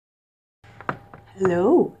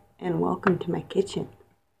Hello and welcome to my kitchen.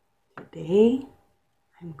 Today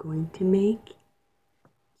I'm going to make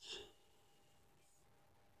cheese.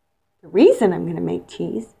 The reason I'm going to make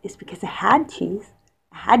cheese is because I had cheese.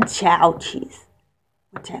 I had chow cheese,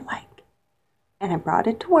 which I like. And I brought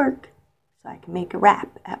it to work so I can make a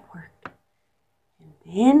wrap at work. And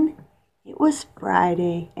then it was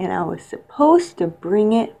Friday and I was supposed to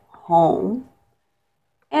bring it home.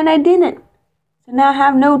 And I didn't. So now I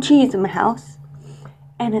have no cheese in my house.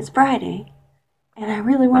 And it's Friday, and I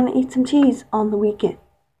really want to eat some cheese on the weekend.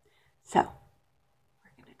 So,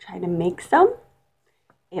 we're going to try to make some.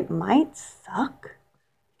 It might suck,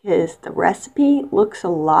 because the recipe looks a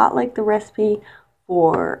lot like the recipe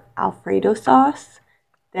for Alfredo sauce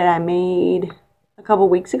that I made a couple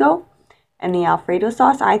weeks ago. And the Alfredo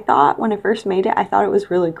sauce, I thought, when I first made it, I thought it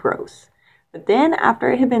was really gross. But then,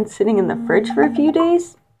 after it had been sitting in the fridge for a few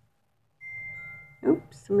days,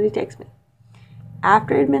 oops, somebody texted me.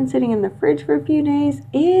 After it had been sitting in the fridge for a few days,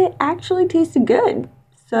 it actually tasted good.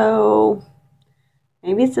 So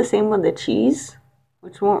maybe it's the same with the cheese,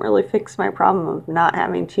 which won't really fix my problem of not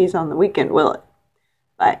having cheese on the weekend, will it?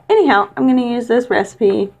 But anyhow, I'm going to use this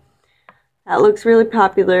recipe that looks really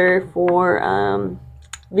popular for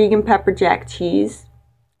vegan pepper jack cheese.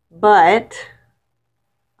 But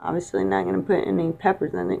obviously not going to put any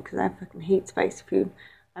peppers in it because I fucking hate spicy food.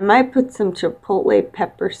 I might put some chipotle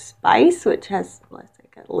pepper spice, which has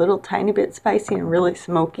like a little tiny bit spicy and really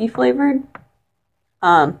smoky flavored,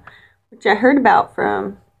 which I heard about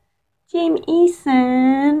from Jamie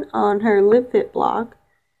Eason on her Live Fit blog.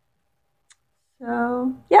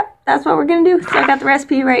 So, yep, that's what we're going to do. So I got the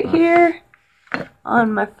recipe right here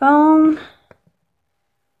on my phone.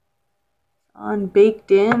 On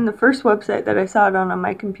BakedIn, the first website that I saw it on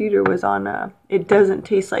my computer was on It Doesn't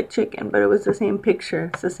Taste Like Chicken, but it was the same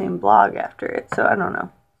picture, it's the same blog after it, so I don't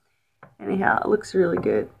know. Anyhow, it looks really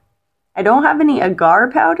good. I don't have any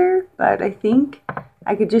agar powder, but I think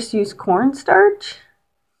I could just use cornstarch.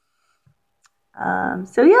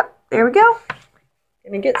 So yep, there we go.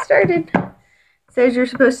 Gonna get started. It says you're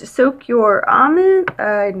supposed to soak your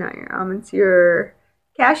your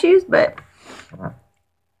cashews, but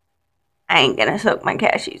I ain't gonna soak my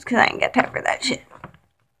cashews because I ain't got time for that shit.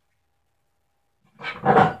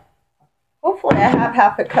 Hopefully I have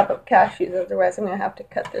half a cup of cashews, otherwise I'm gonna have to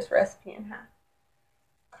cut this recipe in half.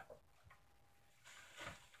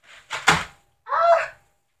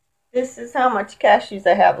 This is how much cashews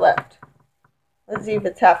I have left. Let's see if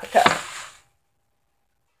it's half a cup.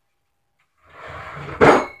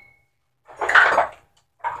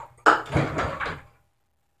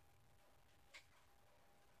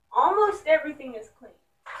 Almost everything is clean.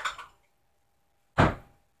 But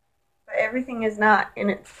everything is not in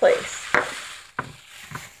its place.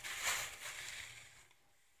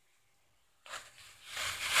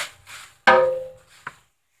 A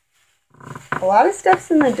lot of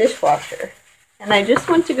stuff's in the dishwasher. And I just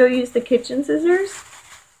went to go use the kitchen scissors.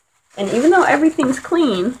 And even though everything's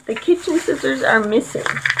clean, the kitchen scissors are missing.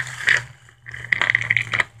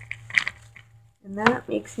 And that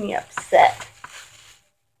makes me upset.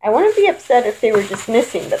 I wouldn't be upset if they were just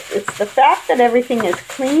missing, but it's the fact that everything is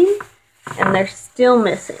clean and they're still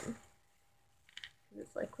missing.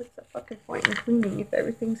 It's like, what's the fucking point in cleaning if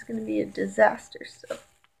everything's going to be a disaster? So,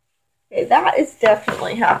 okay, that is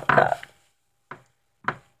definitely half a cup.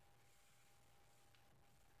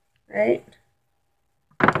 Right?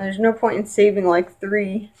 There's no point in saving like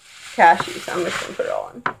 3 cashews. I'm just going to put it all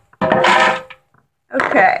in.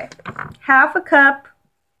 Okay, half a cup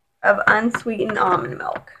of unsweetened almond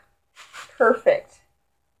milk. Perfect.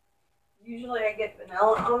 Usually I get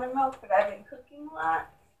vanilla almond milk, but I've been cooking a lot.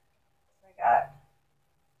 I got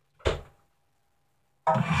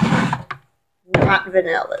not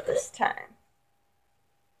vanilla this time.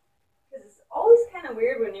 Because it's always kind of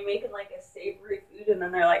weird when you're making like a savory food and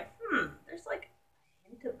then they're like, there's like a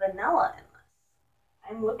hint of vanilla in this.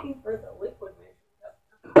 I'm looking for the liquid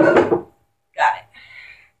measuring cup. Got it.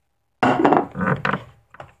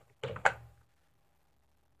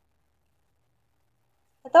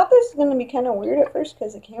 I thought this was going to be kind of weird at first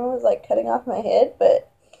because the camera was like cutting off my head, but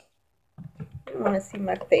I didn't want to see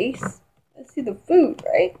my face. Let's see the food,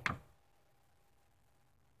 right?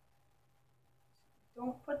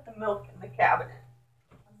 Don't put the milk in the cabinet.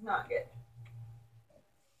 That's not good.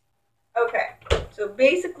 Okay, so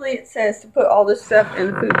basically it says to put all this stuff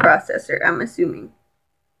in the food processor, I'm assuming.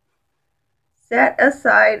 Set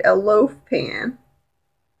aside a loaf pan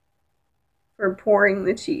for pouring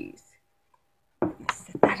the cheese.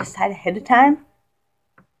 Set that aside ahead of time?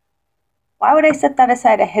 Why would I set that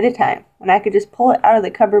aside ahead of time when I could just pull it out of the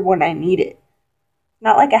cupboard when I need it?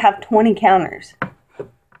 Not like I have 20 counters.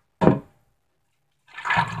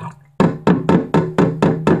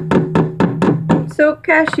 Soak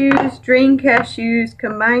cashews, drain cashews,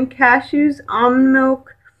 combine cashews, almond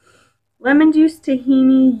milk, lemon juice,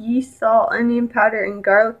 tahini, yeast, salt, onion powder, and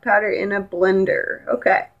garlic powder in a blender.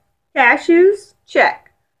 Okay. Cashews,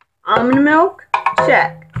 check. Almond milk,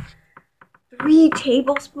 check. 3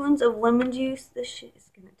 tablespoons of lemon juice. This shit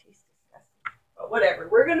is gonna taste disgusting. But whatever.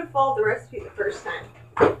 We're gonna follow the recipe the first time.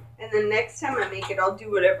 And then next time I make it, I'll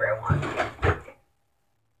do whatever I want.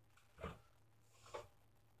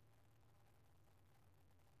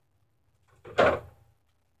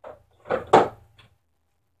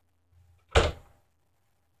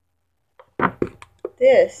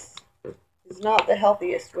 This is not the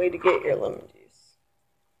healthiest way to get your lemon juice.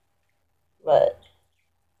 But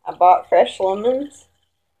I bought fresh lemons.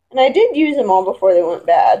 And I did use them all before they went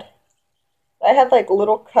bad. I had like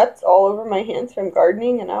little cuts all over my hands from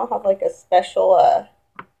gardening, and I'll have like a special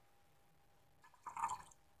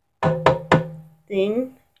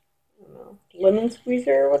thing. I don't know, lemon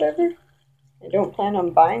squeezer or whatever. I don't plan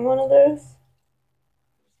on buying one of those.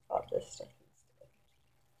 I just bought this stuff instead.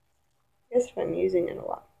 I guess if I'm using it a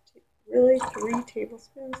lot. Really? 3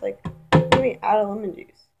 tablespoons? Like, let me add a lemon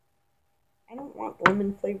juice. I don't want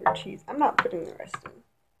lemon flavored cheese. I'm not putting the rest in.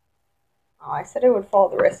 Oh, I said I would follow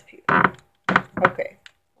the recipe. Okay,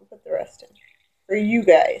 I'll put the rest in. For you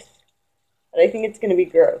guys. But I think it's going to be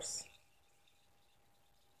gross.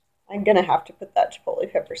 I'm going to have to put that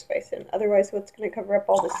chipotle pepper spice in. Otherwise, what's going to cover up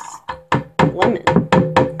all this lemon?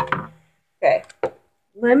 Okay.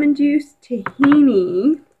 Lemon juice,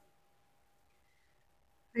 tahini.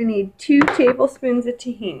 I need 2 tablespoons of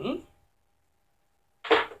tahini.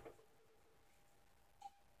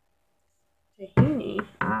 Tahini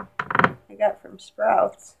I got from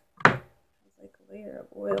Sprouts. It's like a layer of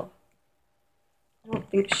oil. I don't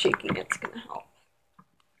think shaking it's going to help.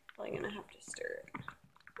 Probably going to have to stir it.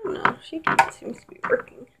 I don't know. Shaking it seems to be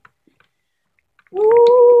working.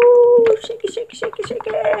 Ooh, shaky, shaky, shaky,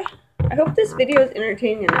 shaky. I hope this video is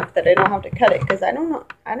entertaining enough that I don't have to cut it, because I don't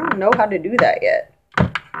know how to do that yet.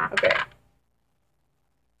 Okay.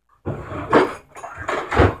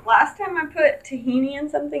 Last time I put tahini in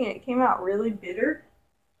something, it came out really bitter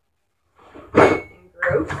and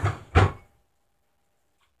gross.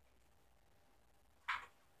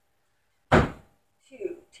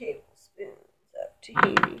 2 tablespoons of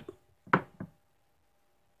tahini.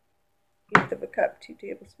 1/8 of a cup, 2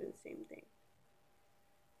 tablespoons, same thing.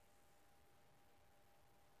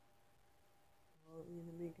 Oh, I'm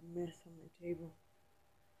gonna make a mess on my table.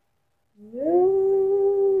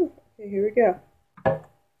 No. Okay, here we go.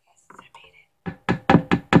 Yes, I made it.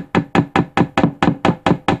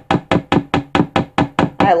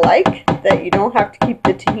 I like that you don't have to keep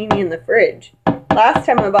the tahini in the fridge. Last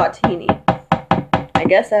time I bought tahini, I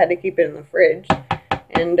guess I had to keep it in the fridge,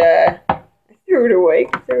 and I threw it away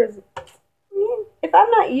because there was. If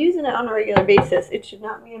I'm not using it on a regular basis, it should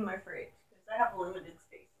not be in my fridge because I have limited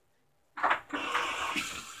space.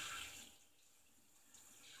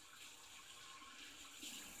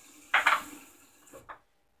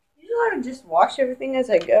 Usually I would just wash everything as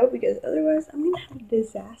I go, because otherwise I'm going to have a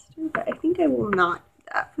disaster, but I think I will not do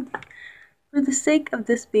that. For the sake of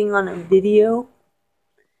this being on a video,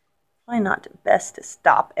 probably not best to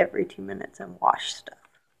stop every 2 minutes and wash stuff.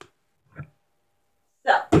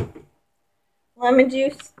 So, lemon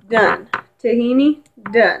juice, done. Tahini,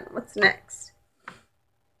 done. What's next?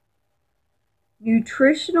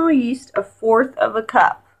 Nutritional yeast, 1/4 of a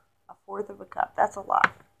cup. 1/4 of a cup. That's a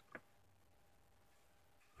lot.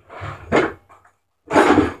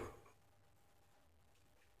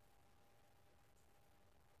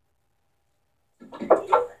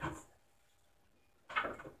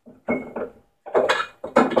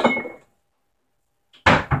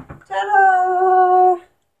 Ta-da!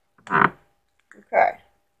 Okay.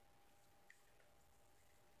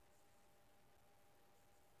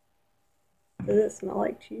 Does it smell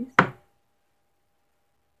like cheese?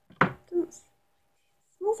 It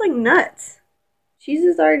smells like nuts. Cheese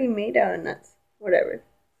is already made out of nuts. Whatever. It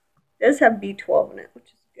does have B12 in it,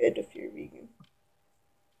 which is good if you're vegan.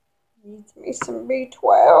 Needs me some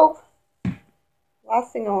B12.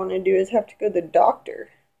 Last thing I want to do is have to go to the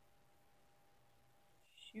doctor.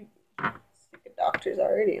 Shoot. I'm sick of doctors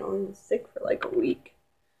already. I'm only sick for like a week.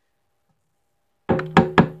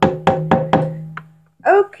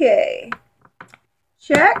 Okay.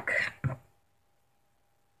 Check.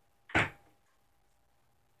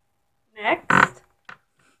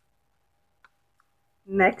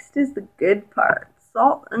 Next is the good part.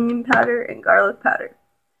 Salt, onion powder, and garlic powder.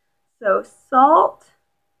 So salt,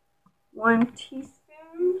 1 teaspoon.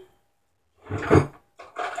 Look,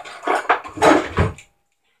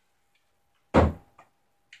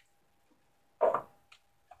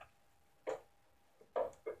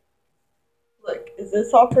 is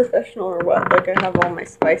this all professional or what? Like I have all my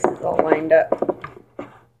spices all lined up.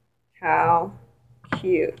 How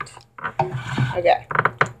cute. Okay.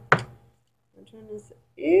 Which one is it?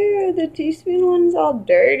 Ew, the teaspoon one's all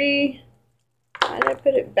dirty. Why did I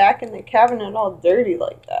put it back in the cabinet all dirty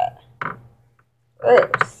like that?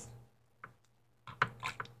 Gross.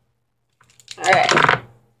 Alright.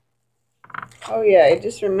 Oh yeah, I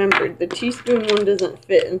just remembered. The teaspoon one doesn't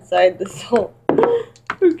fit inside the salt.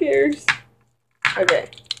 Who cares?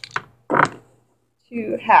 Okay.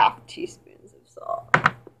 2 half teaspoons of salt.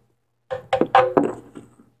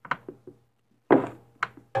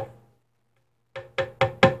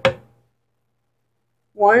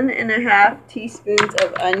 1½ teaspoons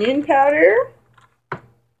of onion powder.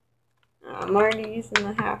 I'm already using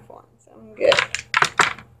the half one, so I'm good.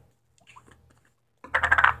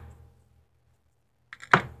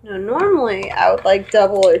 Now normally I would like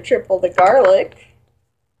double or triple the garlic,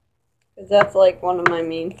 because that's like one of my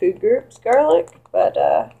main food groups, garlic, but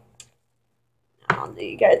I'll do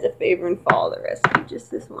you guys a favor and follow the recipe just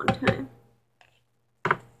this one time.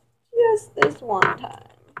 Just this one time.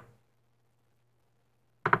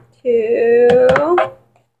 2,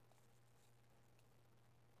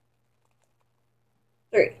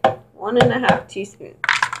 3. 1½ teaspoons.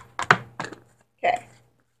 Okay.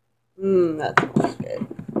 That smells good.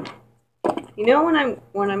 You know, when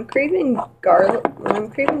I'm craving garlic, when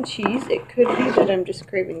I'm craving cheese, it could be that I'm just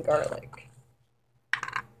craving garlic.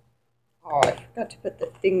 Oh, I forgot to put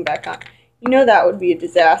the thing back on. You know that would be a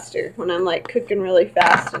disaster when I'm like cooking really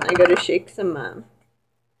fast and I go to shake some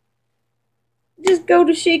just go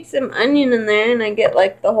to shake some onion in there and I get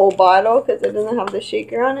like the whole bottle because it doesn't have the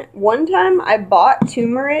shaker on it. One time I bought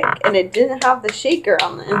turmeric and it didn't have the shaker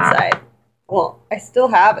on the inside. Well, I still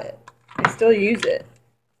have it. I still use it.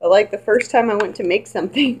 But like the first time I went to make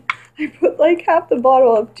something, I put like half the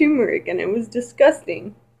bottle of turmeric and it was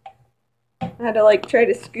disgusting. I had to like try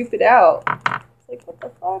to scoop it out. It's like, what the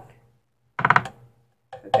fuck?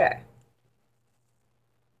 Okay.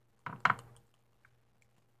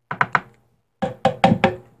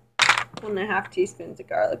 1½ teaspoons of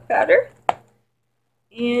garlic powder.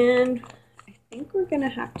 And I think we're going to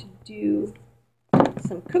have to do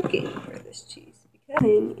some cooking for this cheese. Because the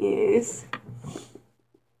thing is,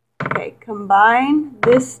 okay, combine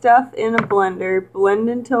this stuff in a blender, blend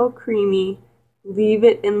until creamy, leave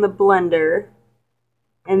it in the blender,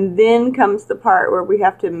 and then comes the part where we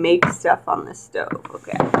have to make stuff on the stove.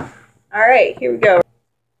 Okay. Alright, here we go.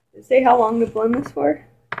 Does it say how long to blend this for?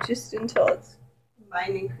 Just until it's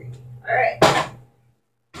combined and creamy. Alright.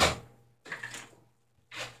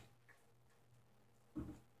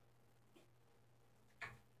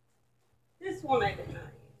 This one I did not use.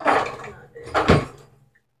 It's not dirty.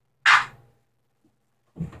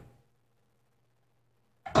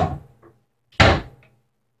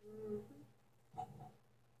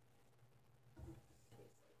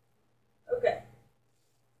 Okay.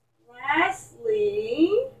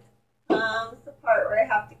 Lastly, comes the part where I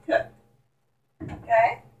have to cook.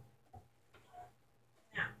 Okay?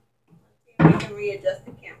 Now, let's see if we can readjust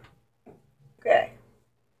the camera. Okay.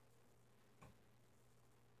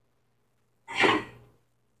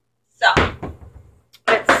 So,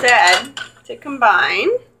 it said to combine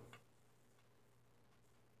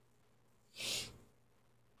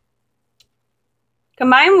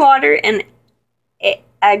water and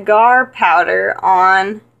agar powder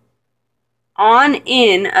on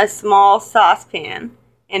in a small saucepan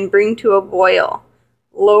and bring to a boil.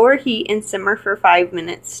 Lower heat and simmer for 5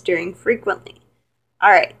 minutes, stirring frequently.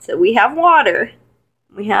 Alright, so we have water.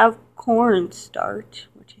 We have cornstarch,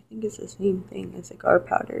 which I think is the same thing as agar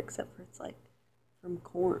powder, except for it's like from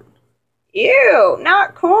corn. Ew,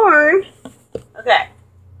 not corn. Okay.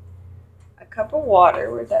 A cup of water.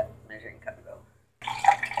 Where'd that measuring cup go?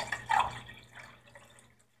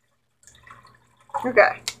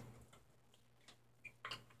 Okay.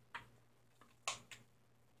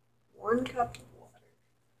 1 cup of water.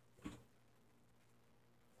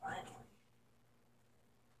 Finally.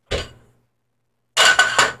 I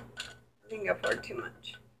think I poured too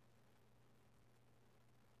much.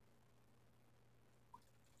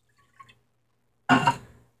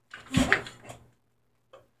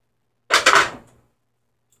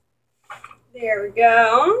 There we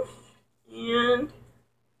go. And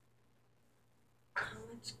how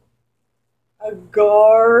much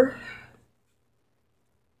agar?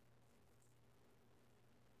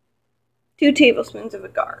 2 tablespoons of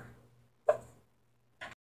agar.